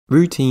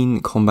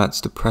Routine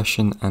combats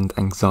depression and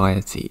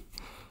anxiety.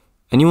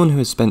 Anyone who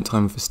has spent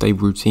time with a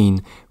stable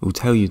routine will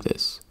tell you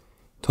this.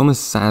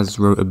 Thomas Szasz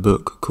wrote a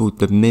book called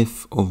The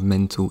Myth of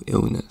Mental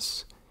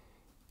Illness.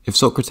 If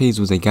Socrates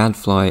was a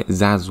gadfly,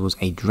 Szasz was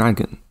a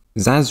dragon.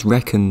 Szasz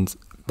reckoned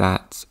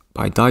that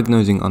by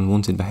diagnosing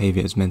unwanted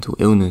behaviour as mental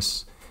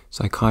illness,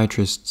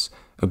 psychiatrists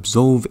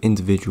absolve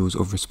individuals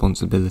of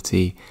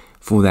responsibility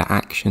for their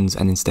actions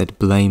and instead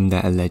blame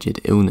their alleged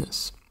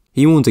illness.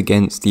 He warned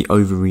against the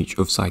overreach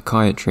of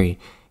psychiatry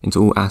into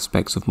all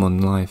aspects of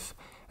modern life,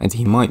 and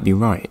he might be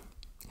right.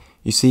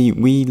 You see,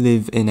 we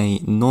live in a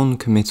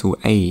non-committal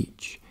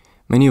age.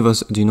 Many of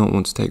us do not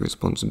want to take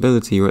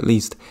responsibility, or at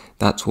least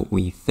that's what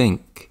we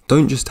think.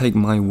 Don't just take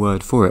my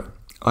word for it.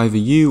 Either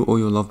you or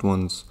your loved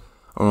ones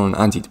are on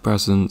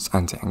anti-depressants,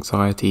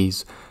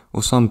 anti-anxieties,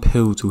 or some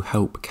pill to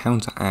help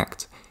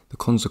counteract the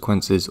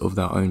consequences of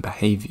their own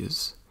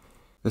behaviours.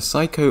 The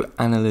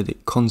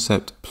psychoanalytic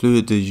concept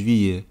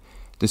Plus-de-Jouir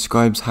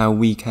describes how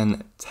we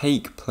can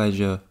take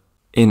pleasure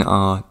in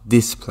our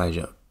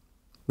displeasure.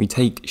 We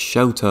take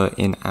shelter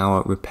in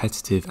our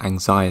repetitive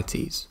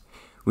anxieties.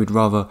 We'd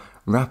rather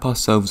wrap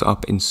ourselves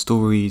up in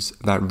stories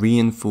that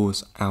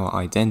reinforce our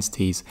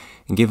identities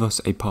and give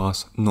us a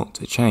pass not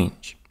to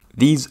change.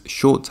 These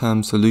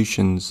short-term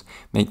solutions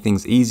make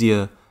things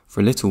easier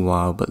for a little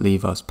while, but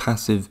leave us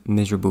passive,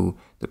 miserable,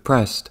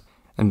 depressed,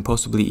 and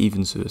possibly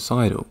even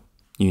suicidal.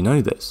 You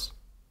know this.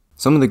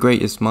 Some of the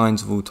greatest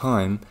minds of all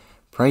time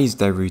praised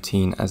their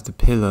routine as the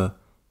pillar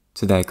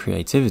to their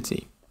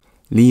creativity.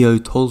 Leo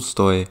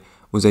Tolstoy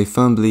was a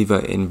firm believer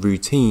in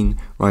routine,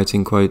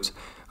 writing, quote,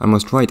 "I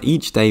must write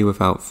each day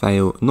without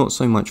fail, not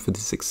so much for the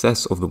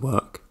success of the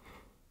work,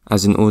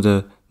 as in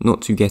order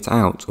not to get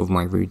out of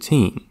my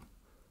routine."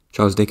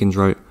 Charles Dickens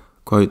wrote,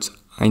 quote,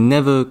 "I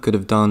never could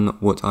have done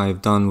what I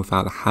have done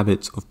without the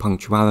habits of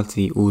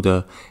punctuality,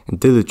 order, and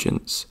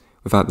diligence,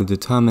 without the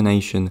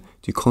determination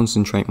to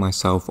concentrate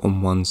myself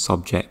on one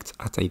subject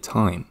at a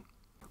time."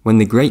 When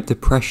the Great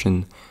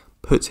Depression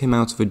put him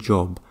out of a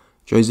job,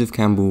 Joseph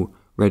Campbell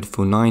read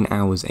for 9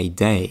 hours a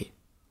day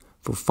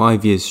for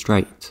 5 years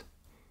straight.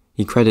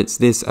 He credits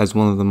this as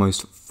one of the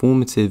most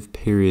formative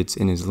periods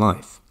in his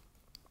life.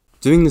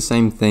 Doing the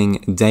same thing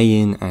day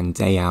in and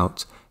day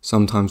out,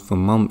 sometimes for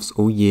months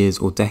or years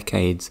or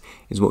decades,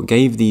 is what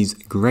gave these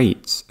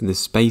greats the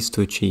space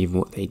to achieve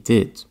what they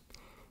did.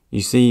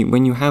 You see,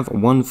 when you have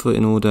one foot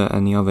in order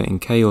and the other in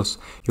chaos,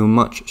 you're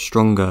much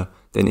stronger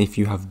than if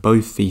you have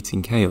both feet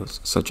in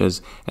chaos, such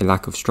as a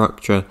lack of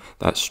structure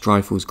that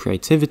stifles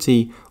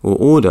creativity, or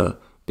order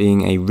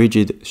being a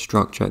rigid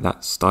structure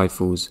that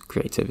stifles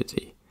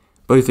creativity.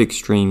 Both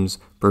extremes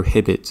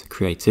prohibit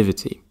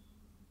creativity.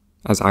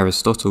 As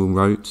Aristotle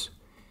wrote,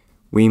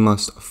 we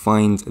must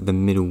find the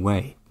middle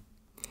way.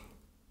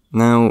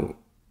 Now,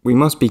 we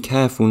must be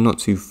careful not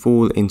to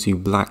fall into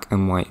black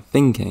and white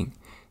thinking.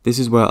 This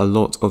is where a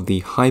lot of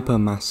the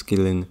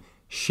hyper-masculine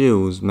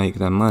shills make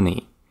their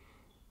money.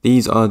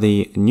 These are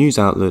the news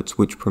outlets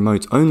which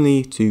promote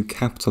only to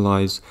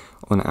capitalize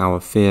on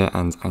our fear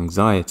and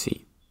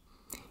anxiety.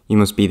 You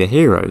must be the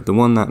hero, the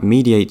one that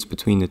mediates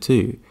between the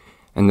two,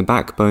 and the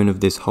backbone of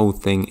this whole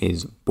thing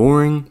is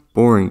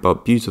boring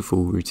but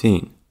beautiful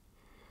routine.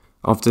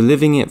 After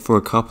living it for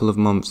a couple of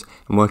months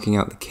and working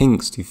out the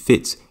kinks to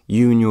fit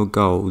you and your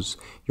goals,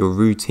 your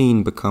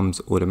routine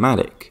becomes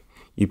automatic.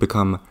 You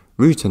become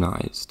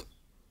routinized.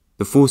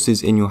 The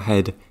forces in your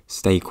head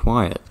stay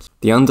quiet.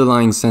 The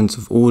underlying sense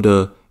of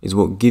order is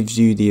what gives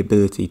you the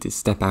ability to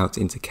step out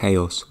into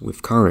chaos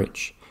with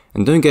courage.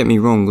 And don't get me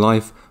wrong,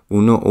 life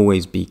will not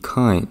always be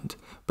kind,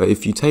 but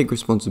if you take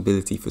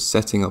responsibility for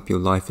setting up your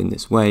life in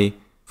this way,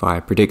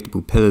 via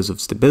predictable pillars of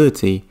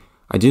stability,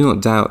 I do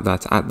not doubt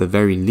that at the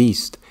very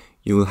least,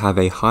 you will have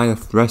a higher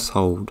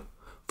threshold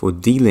for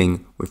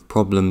dealing with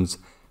problems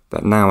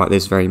that now at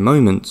this very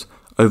moment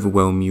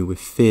overwhelm you with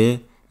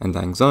fear and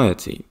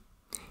anxiety.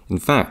 In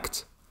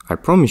fact, I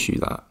promise you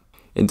that.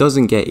 It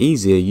doesn't get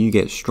easier, you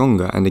get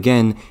stronger, and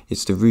again,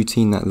 it's the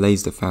routine that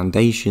lays the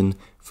foundation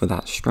for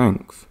that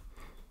strength.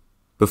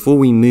 Before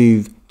we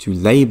move to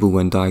label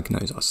and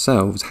diagnose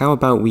ourselves, how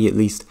about we at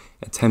least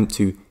attempt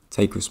to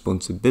take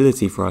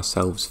responsibility for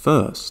ourselves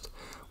first?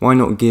 Why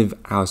not give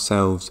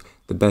ourselves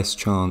the best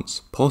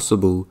chance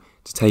possible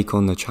to take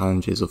on the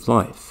challenges of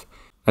life?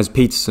 As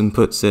Peterson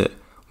puts it,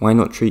 why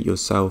not treat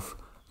yourself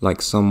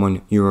like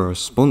someone you are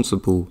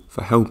responsible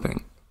for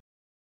helping?